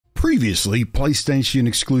Previously, PlayStation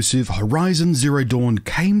exclusive Horizon Zero Dawn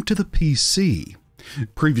came to the PC.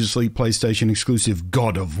 Previously, PlayStation exclusive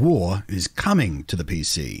God of War is coming to the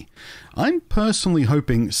PC. I'm personally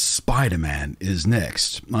hoping Spider-Man is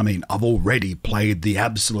next. I mean, I've already played the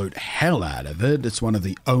absolute hell out of it. It's one of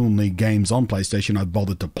the only games on PlayStation I've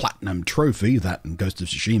bothered to platinum trophy, that and Ghost of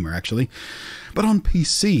Tsushima actually. But on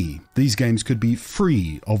PC, these games could be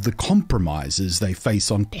free of the compromises they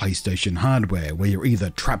face on PlayStation hardware, where you're either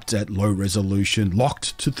trapped at low resolution,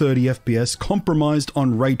 locked to 30 FPS, compromised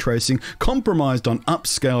on ray tracing, compromised on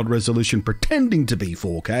upscaled resolution pretending to be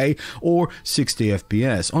 4K, or 60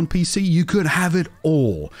 FPS. On PC, you could have it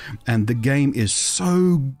all, and the game is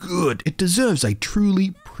so good. It deserves a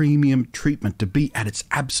truly premium treatment to be at its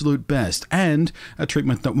absolute best, and a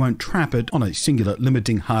treatment that won't trap it on a singular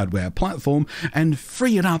limiting hardware platform and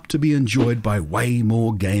free it up to be enjoyed by way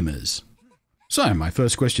more gamers. So my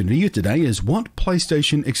first question to you today is, what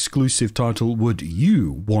PlayStation exclusive title would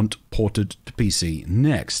you want ported to PC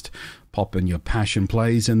next? Pop in your passion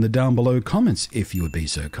plays in the down below comments if you would be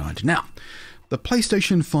so kind. Now, the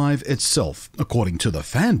PlayStation 5 itself, according to the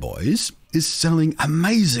fanboys, is selling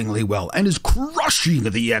amazingly well and is crushing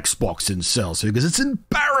the Xbox in sales figures. It's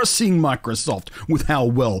embarrassing Microsoft with how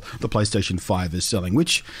well the PlayStation 5 is selling,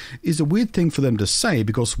 which is a weird thing for them to say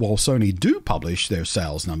because while Sony do publish their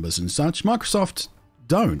sales numbers and such, Microsoft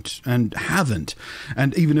don't and haven't.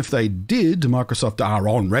 And even if they did, Microsoft are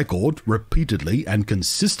on record repeatedly and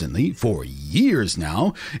consistently for years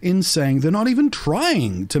now in saying they're not even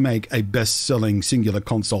trying to make a best-selling singular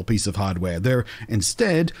console piece of hardware. They're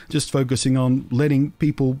instead just focusing on letting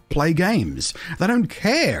people play games. They don't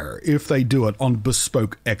care if they do it on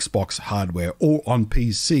bespoke Xbox hardware or on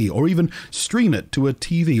PC, or even stream it to a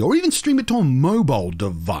TV, or even stream it to a mobile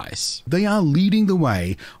device. They are leading the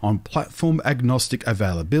way on platform agnostic availability.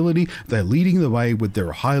 They're leading the way with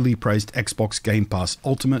their highly praised Xbox Game Pass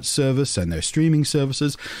Ultimate service and their streaming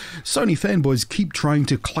services. Sony fanboys keep trying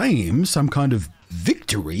to claim some kind of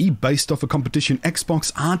victory based off a competition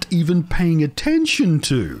Xbox aren't even paying attention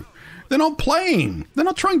to. They're not playing. They're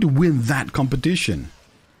not trying to win that competition.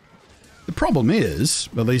 The problem is,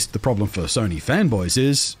 at least the problem for Sony fanboys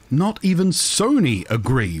is, not even Sony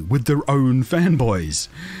agree with their own fanboys.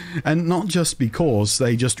 And not just because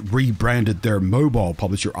they just rebranded their mobile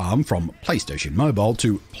publisher arm from PlayStation Mobile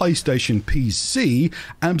to PlayStation PC,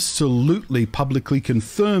 absolutely publicly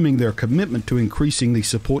confirming their commitment to increasing the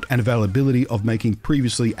support and availability of making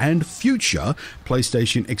previously and future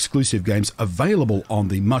PlayStation exclusive games available on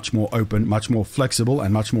the much more open, much more flexible,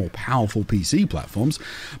 and much more powerful PC platforms,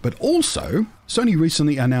 but also Sony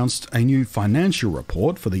recently announced a new financial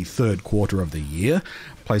report for the third quarter of the year.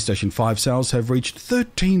 PlayStation 5 sales have reached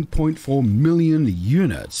 13.4 million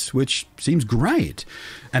units, which seems great.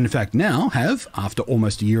 And in fact now have, after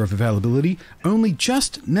almost a year of availability, only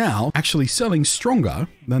just now actually selling stronger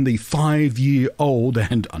than the 5-year-old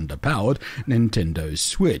and underpowered Nintendo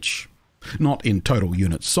Switch. Not in total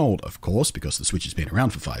units sold, of course, because the Switch has been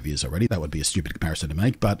around for 5 years already. That would be a stupid comparison to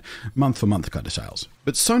make, but month-for-month kind of sales.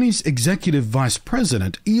 But Sony's executive vice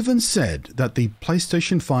president even said that the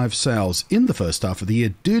PlayStation 5 sales in the first half of the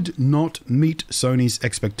year did not meet Sony's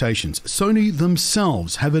expectations. Sony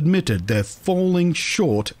themselves have admitted they're falling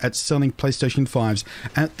short at selling PlayStation 5s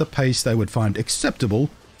at the pace they would find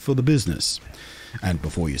acceptable for the business. And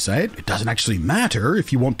before you say it, it doesn't actually matter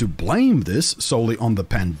if you want to blame this solely on the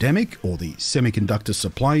pandemic or the semiconductor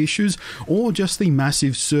supply issues or just the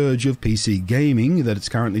massive surge of PC gaming that it's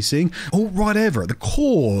currently seeing or whatever. The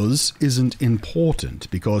cause isn't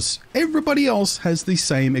important because everybody else has the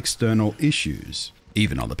same external issues.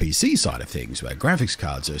 Even on the PC side of things, where graphics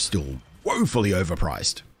cards are still woefully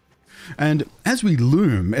overpriced. And as we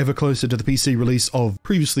loom ever closer to the PC release of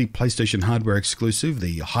previously PlayStation hardware exclusive,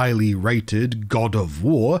 the highly rated God of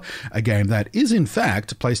War, a game that is in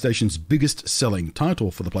fact PlayStation's biggest selling title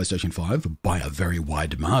for the PlayStation 5 by a very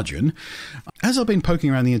wide margin, as I've been poking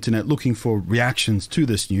around the internet looking for reactions to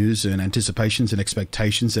this news and anticipations and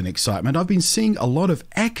expectations and excitement, I've been seeing a lot of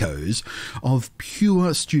echoes of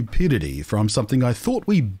pure stupidity from something I thought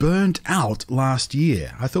we burnt out last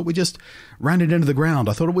year. I thought we just ran it into the ground.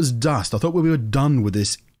 I thought it was dust. I thought we were done with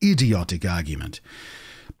this idiotic argument.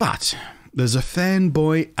 But there's a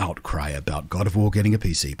fanboy outcry about God of War getting a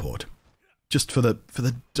PC port. Just for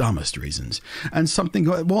the dumbest reasons. And something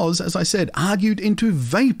that was, as I said, argued into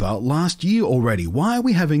vapor last year already. Why are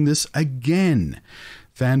we having this again?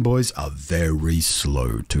 Fanboys are very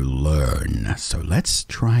slow to learn. So let's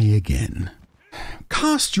try again.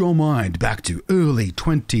 Cast your mind back to early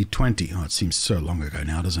 2020. Oh, it seems so long ago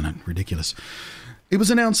now, doesn't it? Ridiculous. It was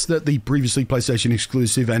announced that the previously PlayStation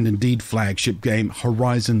exclusive and indeed flagship game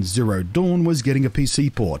Horizon Zero Dawn was getting a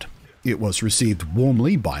PC port. It was received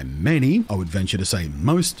warmly by many, I would venture to say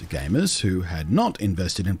most gamers who had not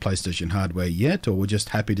invested in PlayStation hardware yet or were just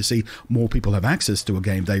happy to see more people have access to a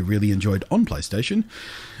game they really enjoyed on PlayStation,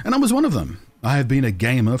 and I was one of them. I have been a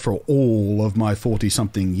gamer for all of my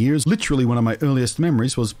 40-something years. Literally one of my earliest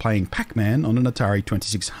memories was playing Pac-Man on an Atari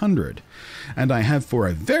 2600. And I have for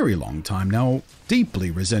a very long time now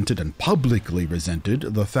deeply resented and publicly resented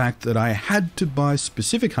the fact that I had to buy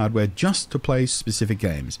specific hardware just to play specific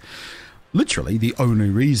games. Literally, the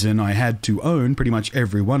only reason I had to own pretty much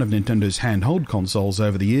every one of Nintendo's handheld consoles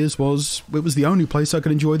over the years was it was the only place I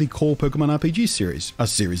could enjoy the core Pokemon RPG series, a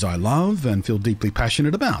series I love and feel deeply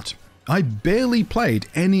passionate about. I barely played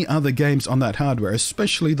any other games on that hardware,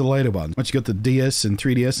 especially the later ones. Once you got the DS and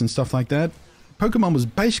 3DS and stuff like that, Pokemon was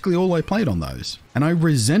basically all I played on those. And I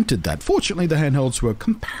resented that. Fortunately, the handhelds were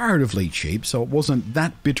comparatively cheap, so it wasn't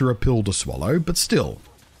that bitter a pill to swallow, but still.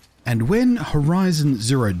 And when Horizon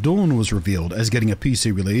Zero Dawn was revealed as getting a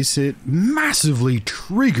PC release, it massively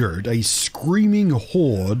triggered a screaming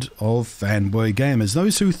horde of fanboy gamers,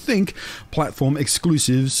 those who think platform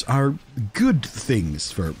exclusives are good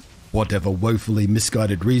things for whatever woefully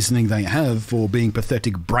misguided reasoning they have for being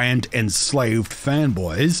pathetic brand-enslaved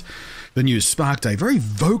fanboys. The news sparked a very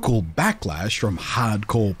vocal backlash from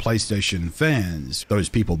hardcore PlayStation fans, those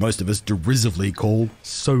people most of us derisively call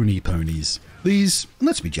Sony ponies. These,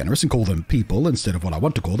 let's be generous and call them people instead of what I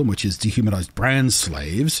want to call them, which is dehumanized brand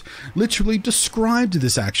slaves, literally described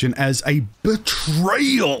this action as a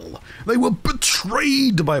betrayal. They were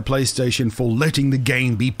betrayed by PlayStation for letting the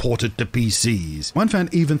game be ported to PCs. One fan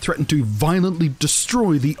even threatened to violently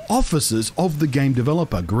destroy the offices of the game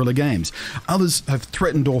developer, Guerrilla Games. Others have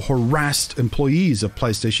threatened or harassed employees of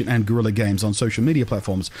PlayStation and Guerrilla Games on social media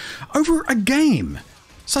platforms over a game.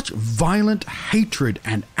 Such violent hatred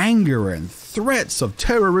and anger and threats of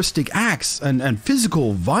terroristic acts and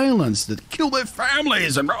physical violence that kill their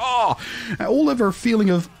families and all over a feeling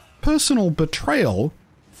of personal betrayal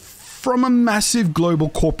from a massive global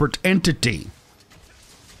corporate entity.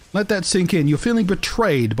 Let that sink in. You're feeling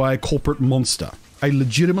betrayed by a corporate monster. I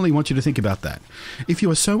legitimately want you to think about that. If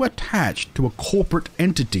you are so attached to a corporate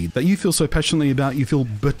entity that you feel so passionately about, you feel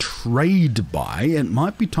betrayed by, it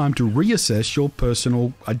might be time to reassess your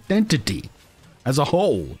personal identity as a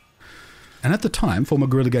whole. And at the time, former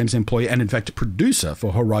Guerrilla Games employee and in fact producer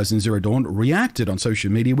for Horizon Zero Dawn reacted on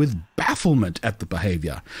social media with bafflement at the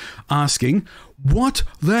behavior, asking, "What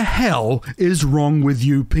the hell is wrong with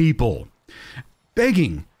you people?"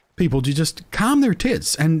 Begging people to just calm their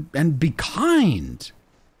tits and be kind,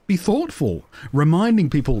 be thoughtful, reminding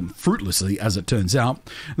people, fruitlessly as it turns out,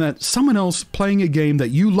 that someone else playing a game that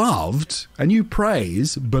you loved and you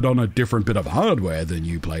praise, but on a different bit of hardware than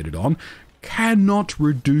you played it on, cannot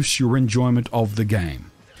reduce your enjoyment of the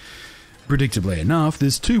game. Predictably enough,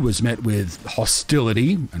 this too was met with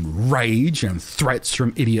hostility and rage and threats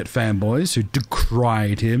from idiot fanboys who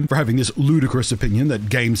decried him for having this ludicrous opinion that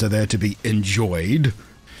games are there to be enjoyed.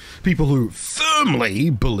 People who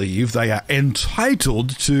firmly believe they are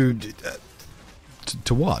entitled to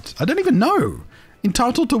what? I don't even know.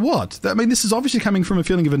 Entitled to what? I mean, this is obviously coming from a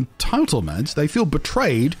feeling of entitlement. They feel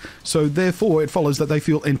betrayed, so therefore it follows that they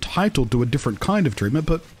feel entitled to a different kind of treatment,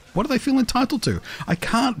 but what do they feel entitled to? I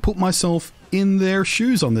can't put myself in their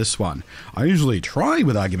shoes on this one. I usually try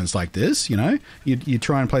with arguments like this, you know. You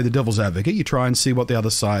try and play the devil's advocate, you try and see what the other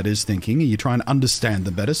side is thinking, and you try and understand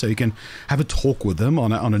them better so you can have a talk with them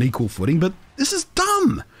on an equal footing, but this is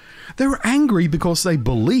dumb. They're angry because they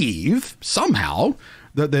believe, somehow,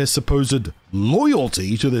 that their supposed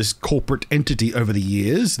loyalty to this corporate entity over the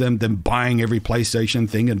years, them buying every PlayStation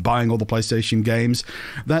thing and buying all the PlayStation games,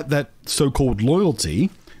 that so-called loyalty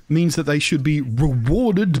means that they should be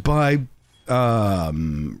rewarded by not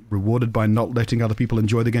letting other people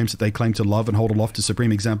enjoy the games that they claim to love and hold aloft to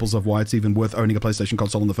supreme examples of why it's even worth owning a PlayStation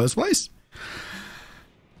console in the first place.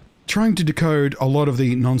 Trying to decode a lot of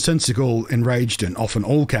the nonsensical, enraged, and often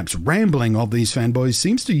all caps rambling of these fanboys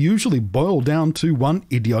seems to usually boil down to one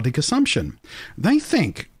idiotic assumption. They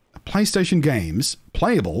think PlayStation games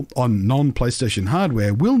playable on non-PlayStation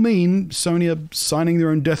hardware will mean Sony are signing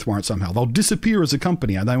their own death warrant somehow. They'll disappear as a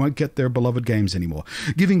company and they won't get their beloved games anymore.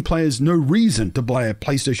 Giving players no reason to buy a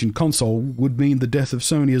PlayStation console would mean the death of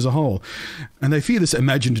Sony as a whole. And they fear this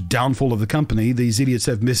imagined downfall of the company these idiots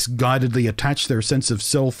have misguidedly attached their sense of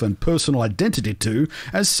self and personal identity to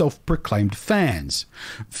as self-proclaimed fans.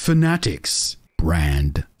 Fanatics.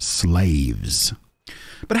 Brand slaves.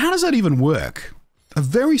 But how does that even work? A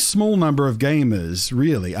very small number of gamers,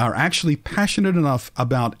 really, are actually passionate enough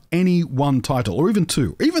about any one title, or even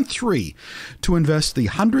two, or even three, to invest the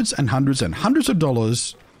hundreds and hundreds and hundreds of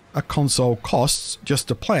dollars a console costs just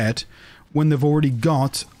to play it when they've already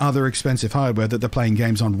got other expensive hardware that they're playing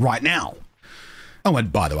games on right now. Oh,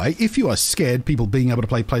 and by the way, if you are scared people being able to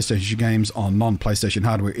play PlayStation games on non-PlayStation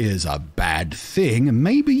hardware is a bad thing,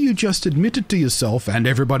 maybe you just admitted to yourself and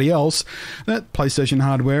everybody else that PlayStation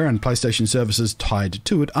hardware and PlayStation services tied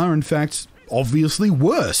to it are in fact obviously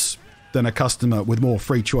worse than a customer with more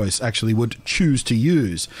free choice actually would choose to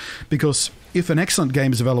use. Because if an excellent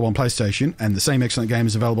game is available on PlayStation and the same excellent game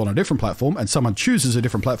is available on a different platform and someone chooses a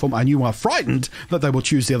different platform and you are frightened that they will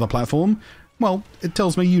choose the other platform, well, it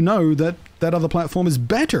tells me you know that that other platform is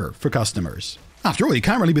better for customers. After all, you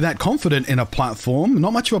can't really be that confident in a platform,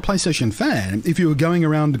 not much of a PlayStation fan, if you were going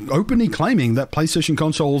around openly claiming that PlayStation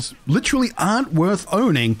consoles literally aren't worth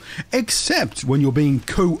owning, except when you're being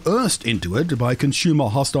coerced into it by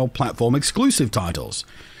consumer-hostile platform exclusive titles.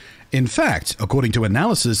 In fact, according to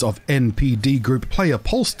analysis of NPD Group Player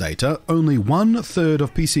Pulse data, only 1/3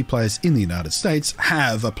 of PC players in the United States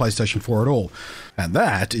have a PlayStation 4 at all. And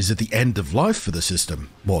that is at the end of life for the system.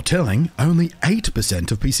 More telling, only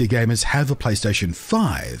 8% of PC gamers have a PlayStation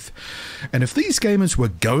 5. And if these gamers were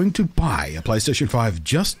going to buy a PlayStation 5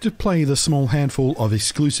 just to play the small handful of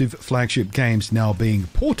exclusive flagship games now being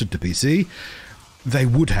ported to PC, they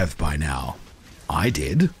would have by now. I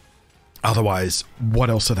did. Otherwise,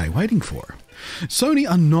 what else are they waiting for? Sony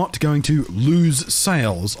are not going to lose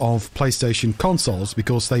sales of PlayStation consoles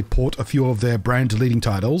because they port a few of their brand-leading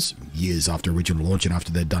titles, years after original launch and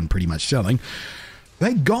after they're done pretty much selling.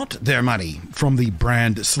 They got their money from the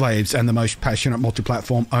brand slaves and the most passionate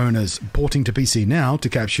multi-platform owners porting to PC now to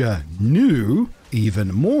capture new,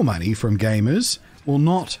 even more money from gamers will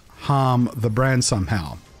not harm the brand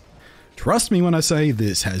somehow. Trust me when I say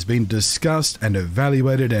this has been discussed and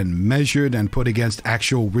evaluated and measured and put against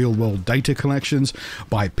actual real-world data collections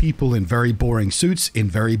by people in very boring suits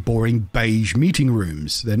in very boring beige meeting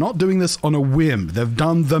rooms. They're not doing this on a whim. They've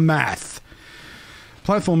done the math.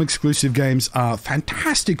 Platform-exclusive games are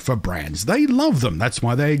fantastic for brands. They love them. That's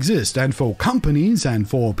why they exist. And for companies and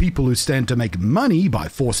for people who stand to make money by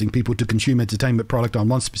forcing people to consume entertainment product on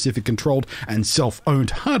one specific controlled and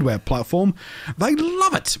self-owned hardware platform, they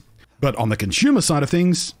love it. But on the consumer side of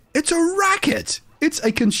things, it's a racket. It's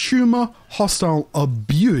a consumer-hostile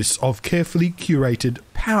abuse of carefully curated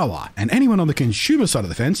power. And anyone on the consumer side of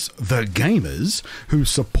the fence, the gamers, who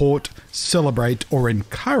support, celebrate, or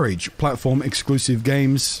encourage platform-exclusive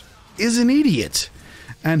games, is an idiot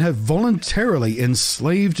and have voluntarily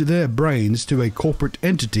enslaved their brains to a corporate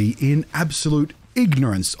entity in absolute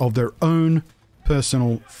ignorance of their own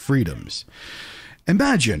personal freedoms.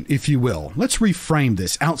 Imagine, if you will, let's reframe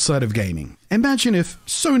this outside of gaming. Imagine if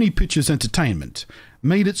Sony Pictures Entertainment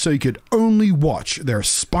made it so you could only watch their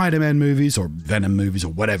Spider-Man movies or Venom movies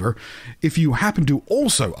or whatever if you happen to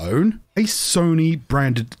also own a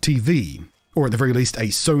Sony-branded TV, or at the very least a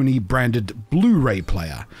Sony-branded Blu-ray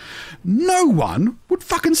player. No one would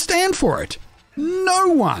fucking stand for it. No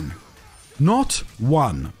one. Not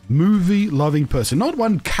one movie-loving person, not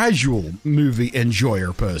one casual movie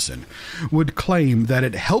enjoyer person would claim that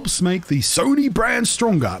it helps make the Sony brand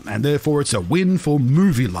stronger and therefore it's a win for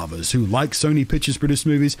movie lovers who like Sony Pictures produced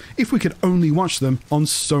movies if we could only watch them on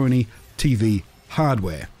Sony TV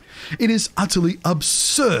hardware. It is utterly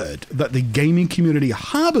absurd that the gaming community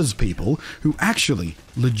harbors people who actually,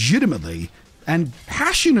 legitimately, and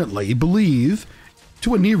passionately believe,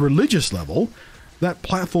 to a near religious level, that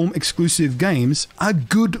platform-exclusive games are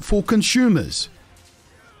good for consumers.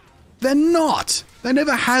 They're not. They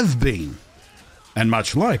never have been. And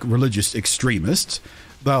much like religious extremists,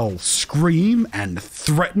 they'll scream and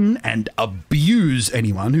threaten and abuse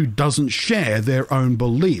anyone who doesn't share their own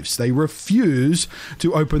beliefs. They refuse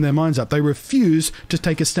to open their minds up. They refuse to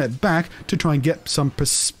take a step back to try and get some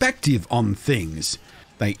perspective on things.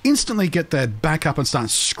 They instantly get their back up and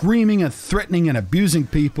start screaming and threatening and abusing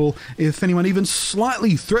people if anyone even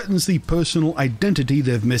slightly threatens the personal identity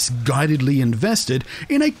they've misguidedly invested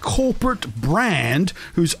in a corporate brand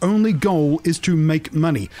whose only goal is to make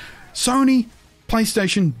money. Sony,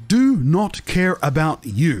 PlayStation do not care about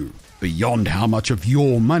you. Beyond how much of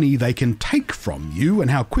your money they can take from you and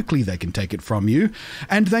how quickly they can take it from you,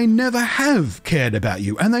 and they never have cared about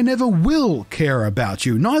you, and they never will care about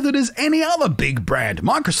you. Neither does any other big brand.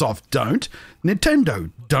 Microsoft don't, Nintendo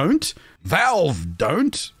don't, Valve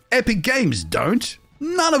don't, Epic Games don't,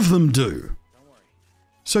 none of them do.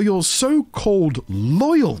 So your so-called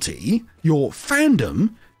loyalty, your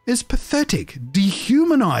fandom, is pathetic,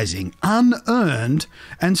 dehumanizing, unearned,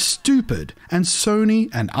 and stupid, and Sony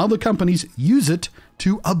and other companies use it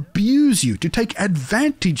to abuse you, to take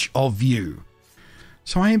advantage of you.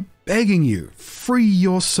 So I am begging you, free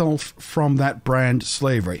yourself from that brand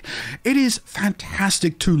slavery. It is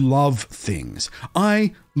fantastic to love things.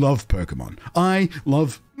 I love Pokemon. I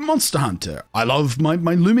love Monster Hunter. I love my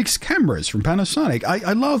Lumix cameras from Panasonic.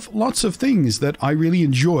 I love lots of things that I really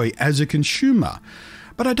enjoy as a consumer.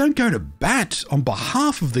 But I don't go to bat on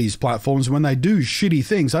behalf of these platforms when they do shitty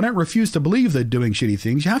things. I don't refuse to believe they're doing shitty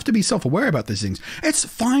things. You have to be self-aware about these things. It's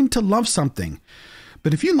fine to love something.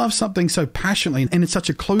 But if you love something so passionately and in such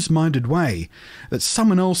a close-minded way that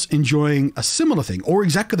someone else enjoying a similar thing or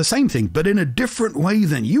exactly the same thing but in a different way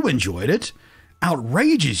than you enjoyed it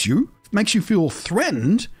outrages you, makes you feel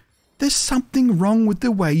threatened, there's something wrong with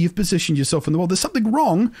the way you've positioned yourself in the world. There's something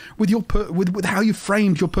wrong with with how you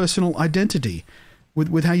framed your personal identity,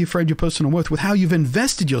 with how you framed your personal worth, with how you've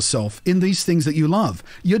invested yourself in these things that you love.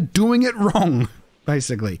 You're doing it wrong,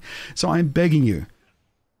 basically. So I'm begging you,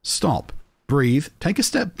 stop. Breathe, take a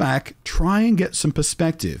step back, try and get some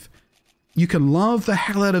perspective. You can love the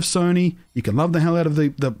hell out of Sony, you can love the hell out of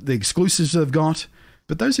the exclusives they've got,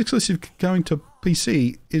 but those exclusives going to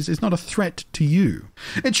PC is not a threat to you.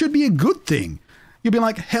 It should be a good thing. You'll be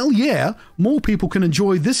like, hell yeah, more people can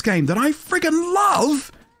enjoy this game that I friggin'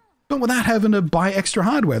 love, but without having to buy extra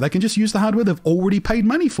hardware. They can just use the hardware they've already paid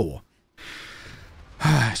money for.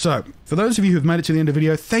 So, for those of you who've made it to the end of the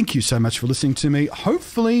video, thank you so much for listening to me.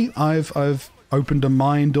 Hopefully, I've opened a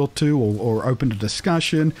mind or two or opened a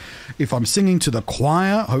discussion. If I'm singing to the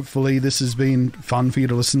choir, hopefully this has been fun for you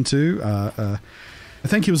to listen to.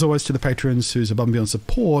 Thank you, as always, to the patrons whose above and beyond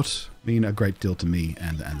support mean a great deal to me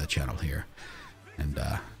and the channel here. And,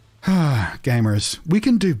 gamers, we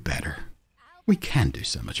can do better. We can do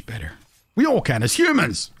so much better. We all can as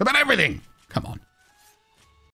humans about everything. Come on.